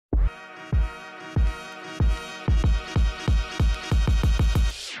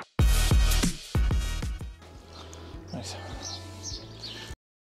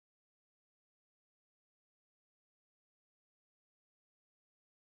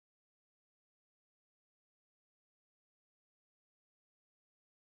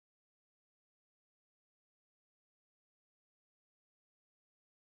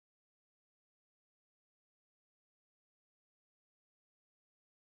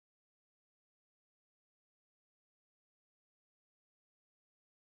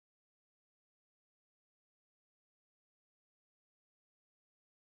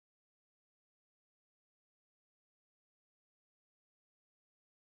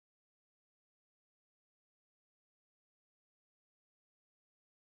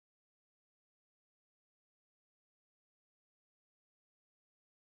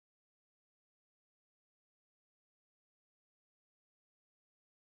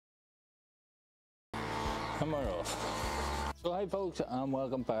And we're off. So hi folks, and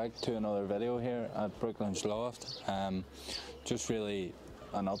welcome back to another video here at Brooklyn's Loft. Just really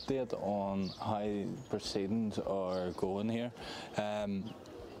an update on how proceedings are going here.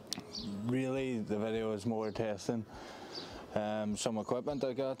 Really the video is more testing some equipment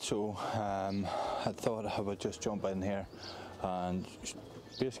I got, so I thought I would just jump in here and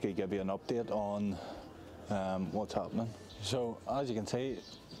basically give you an update on what's happening. So as you can see,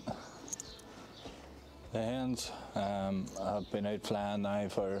 the hens have been out flying now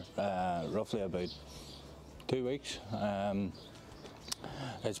for roughly about 2 weeks.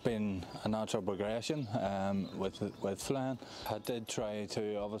 It's been a natural progression with flying. I did try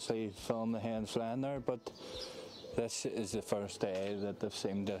to obviously film the hens flying there, but this is the first day that they've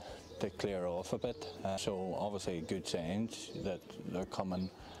seemed to clear off a bit. So obviously good signs that they're coming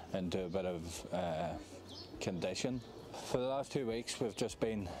into a bit of condition. For the last 2 weeks we've just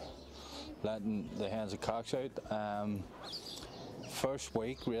been letting the hens and cocks out. First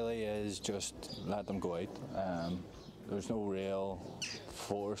week really is just let them go out. There's no real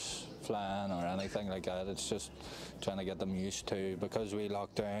force flying or anything like that. It's just trying to get them used to, because we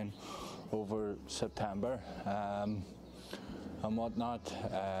locked down over September and whatnot.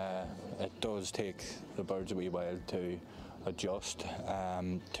 It does take the birds a wee while to adjust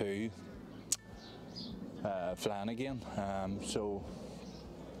to flying again. So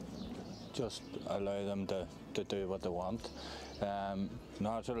just allow them to do what they want.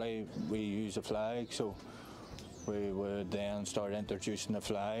 Naturally we use a flag, so we would then start introducing the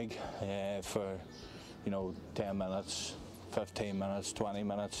flag for 10 minutes, 15 minutes, 20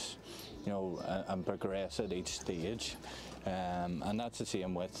 minutes, and progress at each stage. And that's the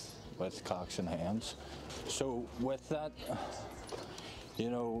same with cocks and hens. So with that,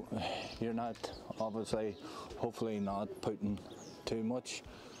 you're not obviously, hopefully not putting too much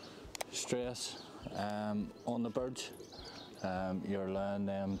stress on the birds. You're allowing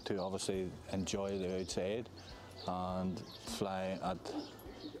them to obviously enjoy the outside and fly at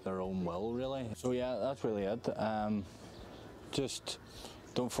their own will, really. So yeah, that's really it. Just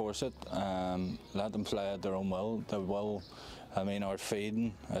don't force it. Let them fly at their own will. They will. I mean, our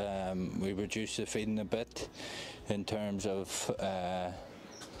feeding, we reduce the feeding a bit in terms of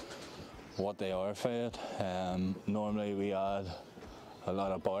what they are fed. Normally we add a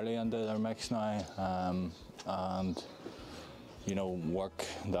lot of barley into their mix now, and work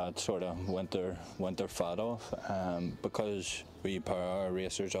that sort of winter fat off, because we power our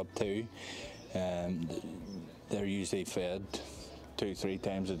racers up too. They're usually fed 2-3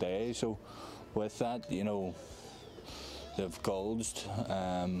 times a day, so with that, they've gulged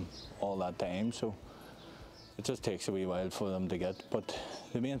all that time, so it just takes a wee while for them to get. But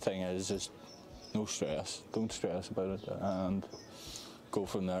the main thing is just no stress. Don't stress about it and go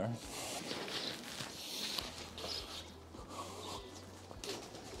from there.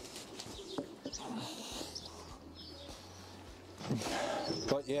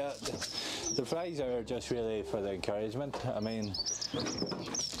 But yeah, the flags are just really for the encouragement. I mean,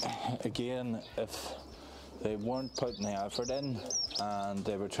 again, if they weren't putting the effort in and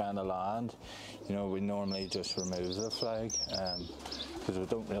they were trying to land, we normally just remove the flag, because we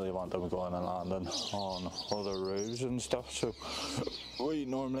don't really want them going and landing on other roofs and stuff. So we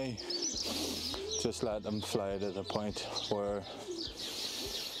normally just let them fly to the point where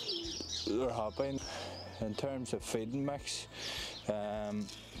they're happy. In terms of feeding mix,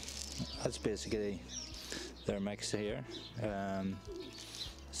 that's basically their mix here.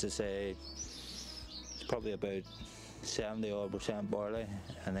 As I say, it's probably about 70% barley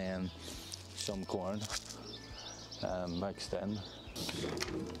and then some corn mixed in.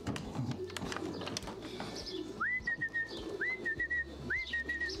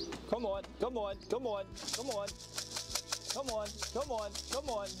 Come on, come on, come on, come on, come on, come on, come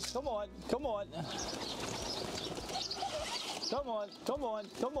on, come on, come on. Come on, come on,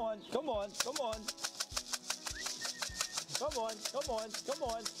 come on, come on, come on. Come on, come on, come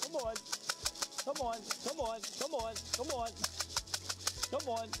on, come on. Come on, come on, come on, come on. Come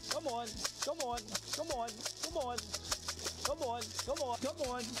on, come on, come on, come on, come on. Come on, come on, come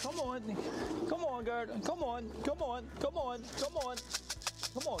on, come on. Come on, girl. Come on, come on, come on, come on.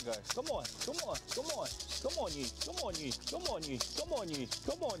 Come on, girl. Come on, come on, come on. Come on, you. Come on, you. Come on, you. Come on, you.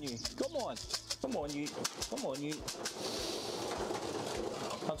 Come on, you. Come on. Come on, you. Come on, you.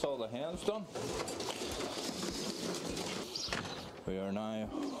 That's all the hens done. We are now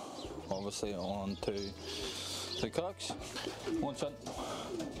obviously on to the cocks. One cent.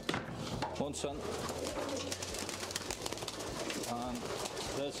 One cent. And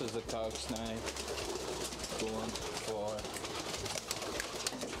this is the cocks now going for.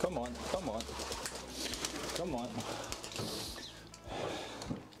 Come on, come on. Come on.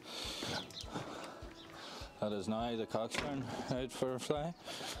 That is now the cock's turn out for a fly.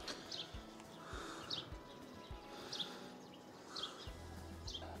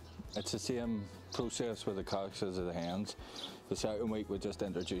 It's the same process with the cocks as the hens. The second week we just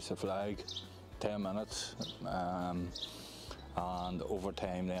introduce a flag, 10 minutes, and over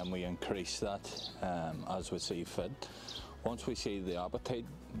time then we increase that as we see fit. Once we see the appetite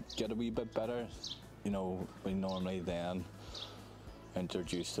get a wee bit better, you know, we normally then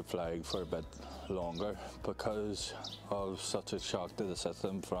introduce the flag for a bit longer because of such a shock to the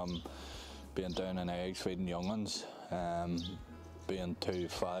system from being down in eggs, feeding young ones, being too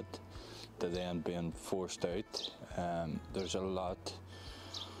fat to then being forced out. There's a lot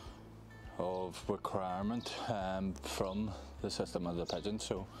of requirement from the system of the pigeon,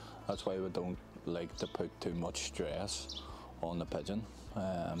 so that's why we don't like to put too much stress on the pigeon.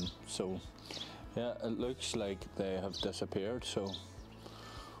 So yeah, it looks like they have disappeared, so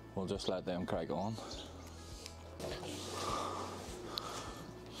we'll just let them crack on.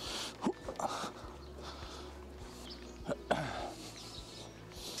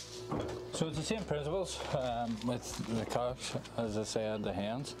 So it's the same principles with the cocks, as I said, the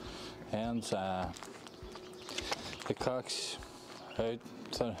hens. The cocks out,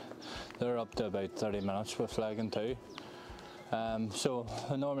 they're up to about 30 minutes with flagging too. So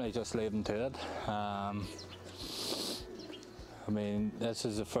I normally just leave them to it. I mean, this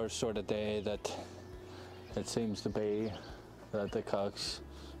is the first sort of day that it seems to be that the cocks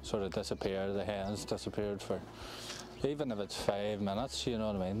sort of disappear, the hens disappeared for, even if it's 5 minutes, you know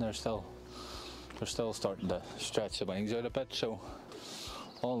what I mean, they're still starting to stretch the wings out a bit, so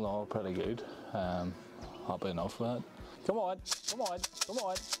all in all pretty good. Happy enough with it. Come on, come on, come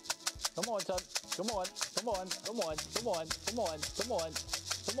on, come on, son, come on, come on, come on, come on, come on, come on,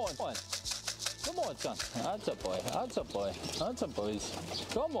 come on, come on. Come on, son. That's a boy. That's a boy. That's a boy.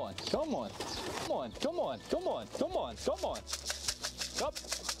 Come on. Come on. Come on. Come on. Come on. Come on. Come on. Come.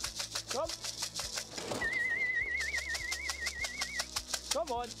 Come.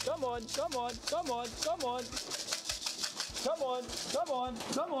 Come on. Come on. Come on. Come on. Come on. Come on. Come on. Come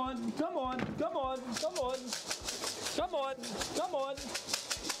on. Come on. Come on. Come on. Come on.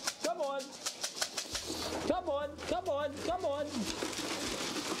 Come on. Come on. Come on. Come on. Come on.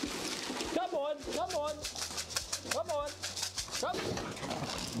 Come on, come on, come on, come.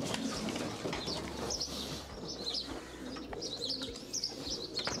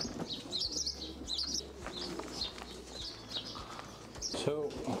 So,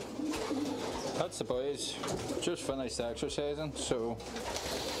 that's the boys. Just finished exercising, so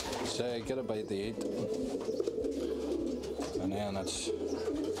say get a bite to eat. And then it's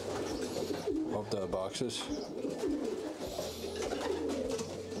up to the boxes.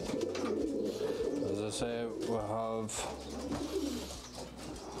 Say we have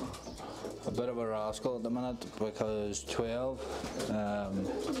a bit of a rascal at the minute because 12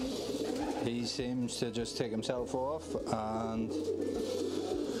 he seems to just take himself off and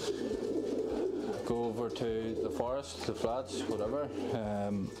go over to the forest, the flats, whatever,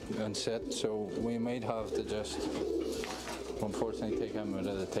 and sit, so we might have to just unfortunately take him out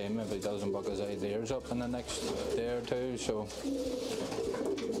of the team if he doesn't buck his ears up in the next day or two. So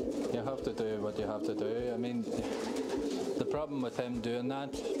you have to do what you have to do. I mean, the problem with him doing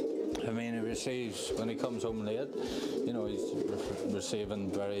that, I mean, he receives, when he comes home late, you know, he's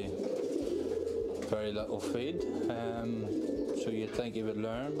receiving very little feed. So you'd think he would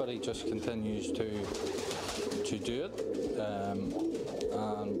learn, but he just continues to do it.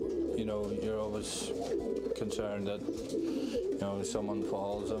 And, you know, you're always concerned that, you know, someone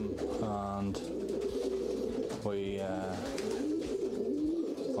falls him, and we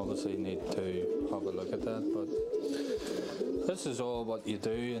obviously need to have a look at that. But this is all what you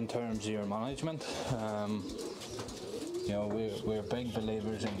do in terms of your management. You know, we're big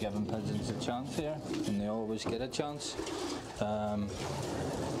believers in giving pigeons a chance here, and they always get a chance.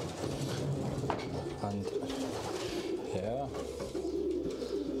 And yeah,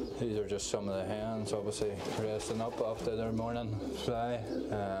 these are just some of the hens, obviously resting up after their morning fly.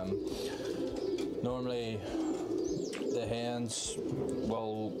 Normally the hens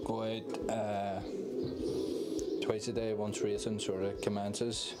will go out twice a day once racing sort of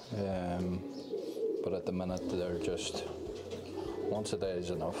commences, but at the minute they're just once a day is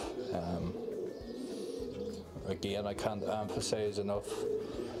enough. Again, I can't emphasize enough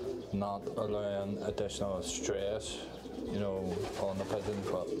not allowing additional stress, you know, on the pigeon.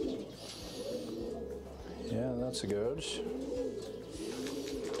 But yeah, that's the girls.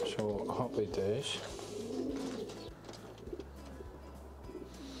 So happy days.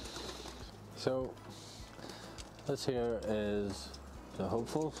 So This here is the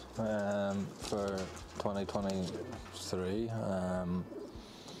hopeful for 2023.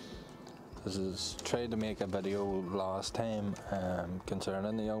 This is tried to make a video last time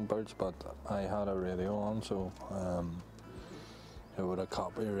concerning the young birds, but I had a radio on, so it would have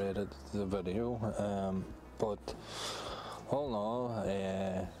copyrighted the video. But all in all,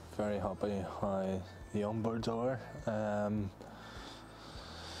 very happy how the young birds are.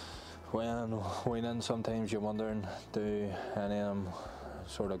 When weaning, sometimes you're wondering, do any of them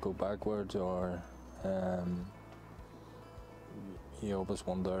sort of go backwards, or you always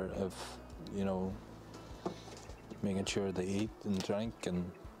wonder if, you know, making sure they eat and drink and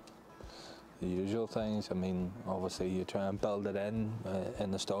the usual things. I mean, obviously you try and build it in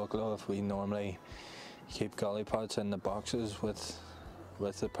the stock loft. We normally keep gollypots in the boxes with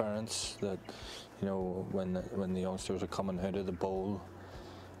the parents, that, you know, when the youngsters are coming out of the bowl,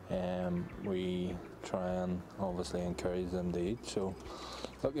 we try and obviously encourage them to eat. So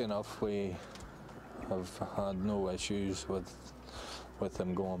lucky enough, we have had no issues with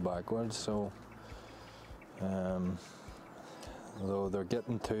them going backwards. So though they're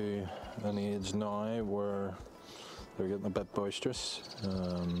getting to an age now where they're getting a bit boisterous.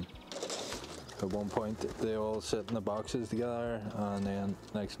 At one point they all sit in the boxes together, and then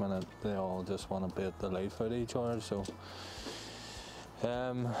next minute they all just want to beat the life out of each other. So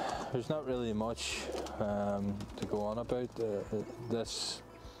there's not really much to go on about. This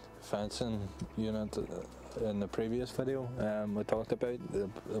fencing unit in the previous video we talked about,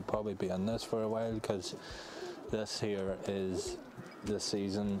 it'll probably be in this for a while, because this here is the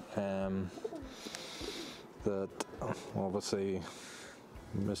season that obviously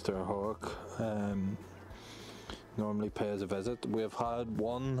Mr. Hawk normally pays a visit. We've had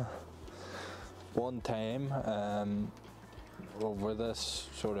one time over this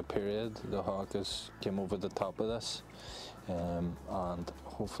sort of period, the hawk has came over the top of this, and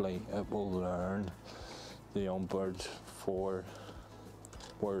hopefully it will learn the young birds for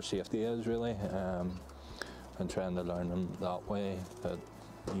where safety is, really, and trying to learn them that way, that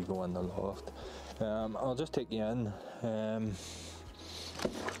you go in the loft. I'll just take you in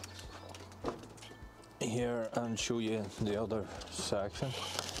here and show you the other section.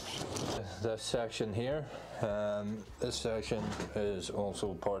 This section here, this section is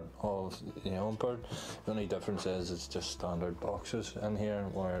also part of the young bird. The only difference is it's just standard boxes in here,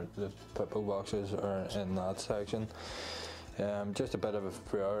 where the pipple boxes are in that section. Just a bit of a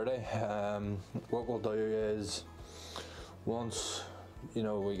priority. What we'll do is, once, you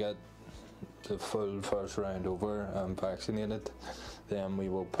know, we get the full first round over and vaccinated, then we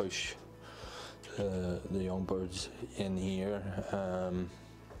will push the young birds in here,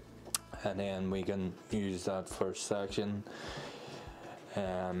 and then we can use that first section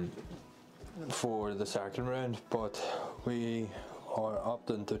for the second round. But we are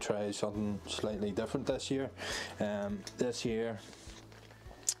opting to try something slightly different this year. This year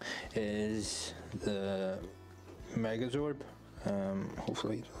is the Megazorb.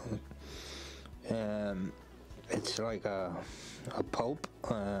 Hopefully it's like a pulp,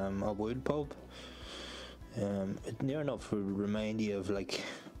 a wood pulp. It near enough would remind you of like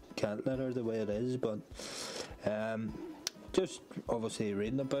cat litter, the way it is, but just obviously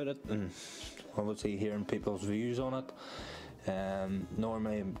reading about it and obviously hearing people's views on it.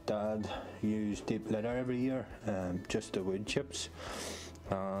 Normally Dad used deep litter every year, just the wood chips,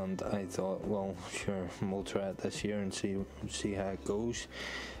 and I thought, well, sure, we'll try it this year and see how it goes.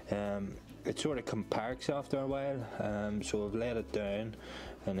 It sort of compacts after a while, so I've let it down,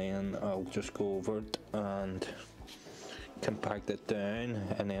 and then I'll just go over it and compact it down,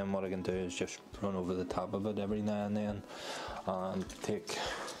 and then what I can do is just run over the top of it every now and then and take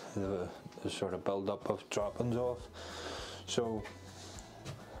the sort of build up of droppings off. So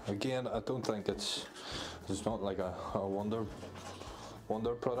again, I don't think it's not like a wonder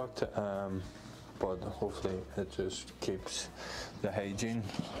product, but hopefully it just keeps the hygiene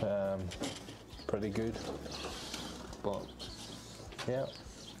pretty good. But yeah,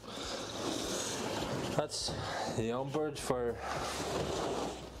 that's the young birds for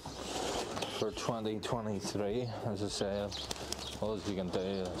 2023. As I say, all you can do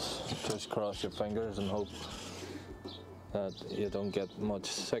is just cross your fingers and hope that you don't get much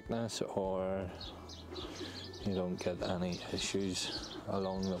sickness, or you don't get any issues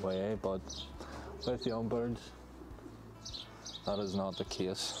along the way. But with young birds, that is not the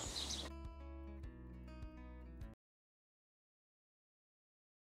case.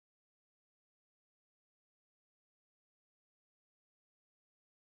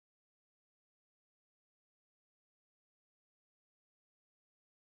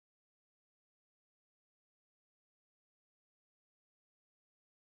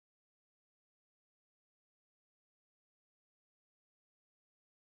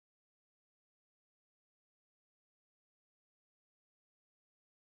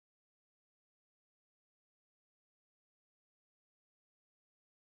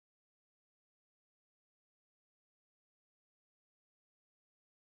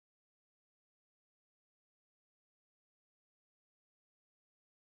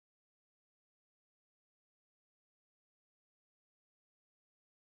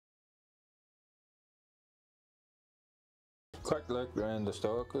 quick look around the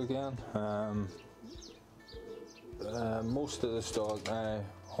stock again. Most of the stock now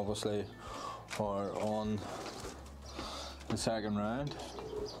obviously are on the second round.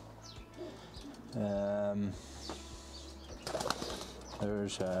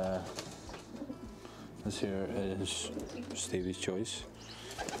 There's this here is Stevie's choice.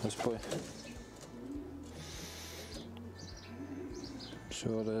 This boy.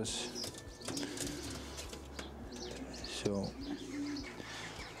 So it is. So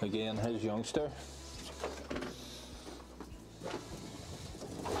again, his youngster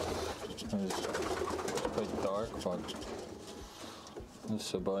is quite dark, but this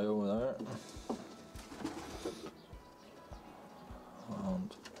is a boy over there,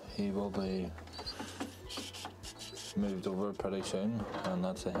 and he will be moved over pretty soon, and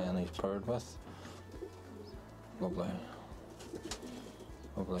that's the hen he's paired with. Lovely,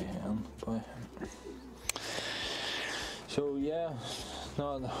 lovely hen boy. So yeah,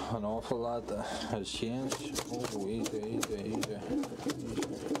 not an awful lot has changed. Oh, easy.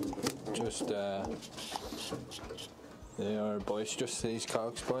 Just they are boisterous, these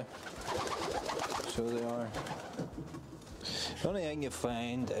cocks, boy. So they are. The only thing you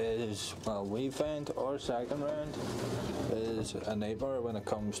find is, well, we find our second round is a neighbour when it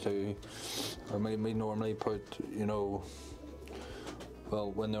comes to, I mean, we normally put, you know,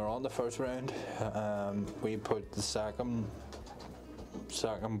 well, when they're on the first round, we put the second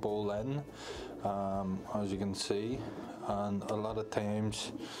bull in, as you can see, and a lot of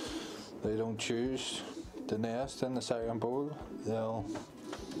times they don't choose the nest in the second bull. They'll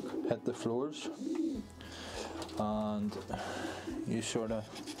hit the floors, and you sort of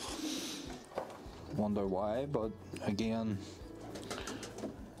wonder why. But again,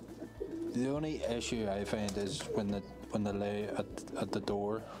 the only issue I find is when they lay at the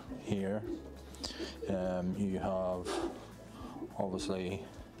door here, you have obviously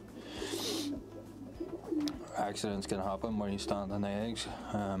accidents can happen where you stand on eggs,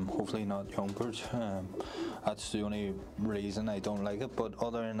 hopefully not young birds. That's the only reason I don't like it, but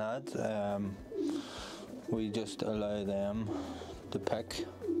other than that, we just allow them to pick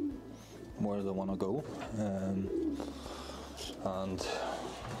where they want to go, and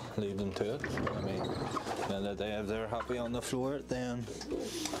leave them to it. I mean, if they're happy on the floor, then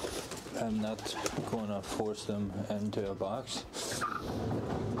I'm not going to force them into a box.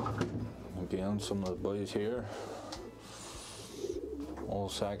 Again, some of the boys here, all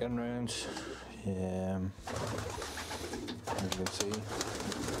second rounds. As you can see,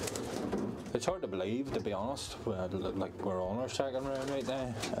 it's hard to believe, to be honest. Like, we're on our second round right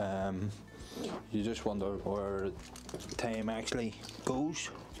now. You just wonder where time actually goes.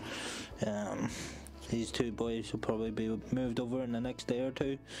 These two boys will probably be moved over in the next day or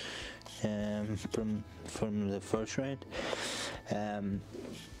two, from the first round.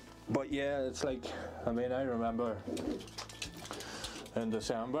 But yeah, it's like, I mean, I remember in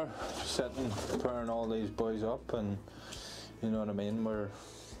December sitting pairing all these boys up, and you know what I mean, we're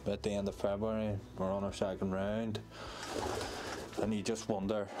at the end of February, we're on our second round, and you just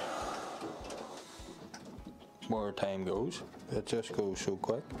wonder where time goes. It just goes so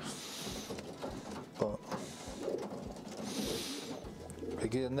quick. But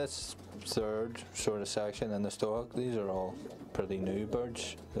again, this third sort of section in the stock, these are all pretty new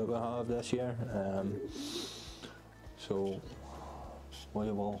birds that we have this year. So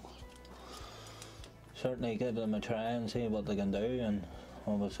we will certainly give them a try and see what they can do, and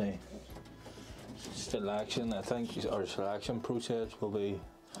obviously selection, I think our selection process will be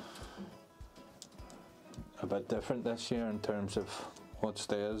a bit different this year in terms of what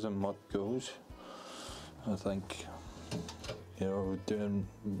stays and what goes. I think, you know, doing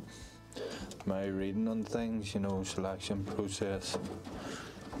my reading on things, you know, selection process.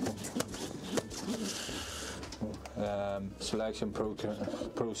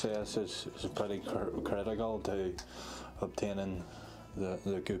 Process is pretty critical to obtaining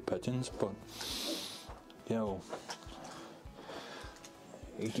the good pigeons, but you know,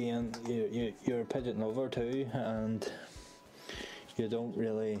 again, you're a pigeon lover too, and you don't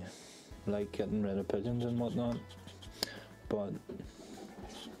really like getting rid of pigeons and whatnot, but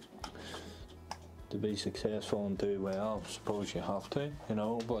to be successful and do well, I suppose you have to, you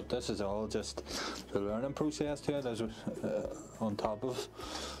know. But this is all just the learning process to it, as on top of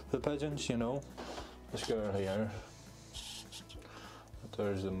the pigeons, you know. This girl here,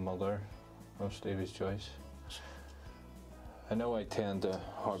 there's the mother of Stevie's Choice. I know I tend to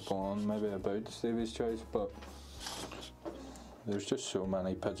harp on maybe about Stevie's Choice, but there's just so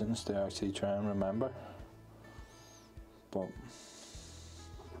many pigeons to actually try and remember. But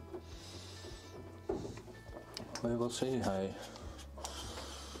we will see how.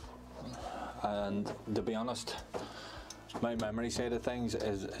 And to be honest, my memory side of things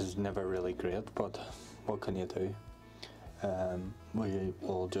is never really great, but what can you do? We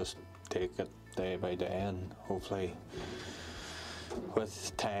will just take it day by day, and hopefully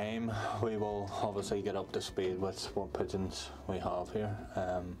with time we will obviously get up to speed with what pigeons we have here.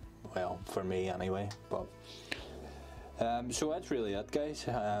 Well, for me anyway. But so that's really it, guys.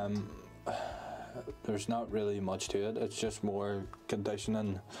 There's not really much to it. It's just more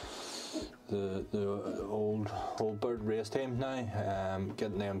conditioning the old bird race team now,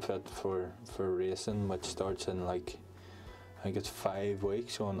 getting them fit for racing, which starts in, like, I think it's 5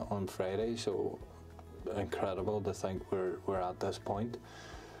 weeks on Friday. So incredible to think we're at this point.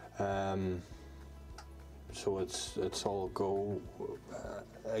 So it's all go.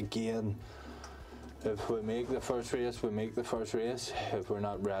 Again, if we make the first race, we make the first race. If we're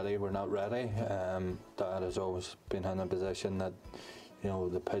not ready, we're not ready. Dad has always been in a position that, you know,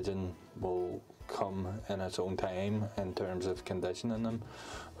 the pigeon will come in its own time in terms of conditioning them.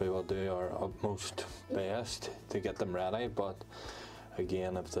 We will do our utmost best to get them ready, but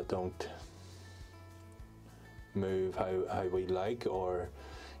again, if they don't move how we like, or,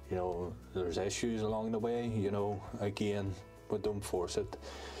 you know, there's issues along the way, you know, again, we don't force it.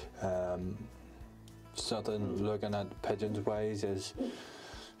 Something looking at pigeons wise is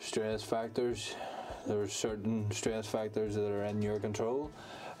stress factors. There's certain stress factors that are in your control,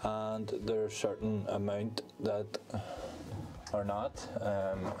 and there's certain amount that are not,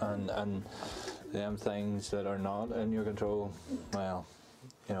 and them things that are not in your control, well,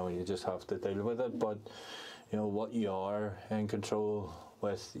 you know, you just have to deal with it. But you know what you are in control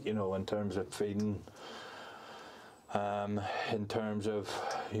with, you know, in terms of feeding, in terms of,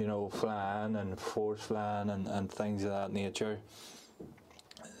 you know, flying and force flying and things of that nature,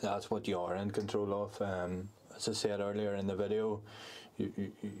 that's what you are in control of. As I said earlier in the video,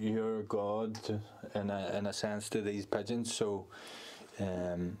 you're God in a sense to these pigeons, so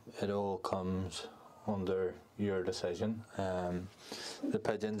it all comes under your decision. The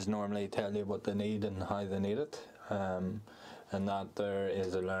pigeons normally tell you what they need and how they need it, and that there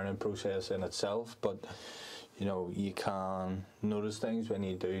is a learning process in itself. But you know, you can notice things when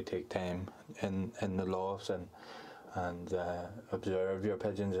you do take time in the lofts and observe your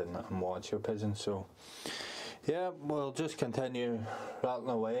pigeons and watch your pigeons. So yeah, we'll just continue rattling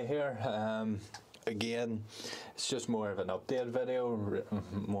away here. Again, it's just more of an update video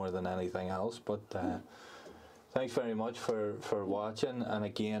more than anything else, but thanks very much for watching. And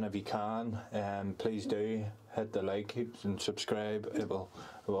again, if you can, please do hit the like and subscribe. It will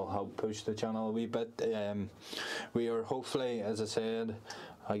help push the channel a wee bit. We are hopefully, as I said,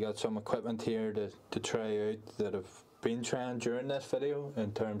 I got some equipment here to try out that I've been trying during this video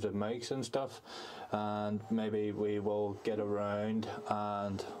in terms of mics and stuff, and maybe we will get around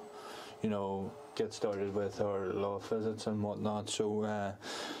and, you know, get started with our loft visits and whatnot. So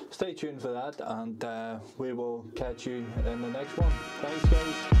stay tuned for that, and we will catch you in the next one. Thanks,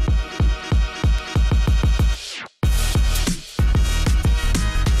 guys.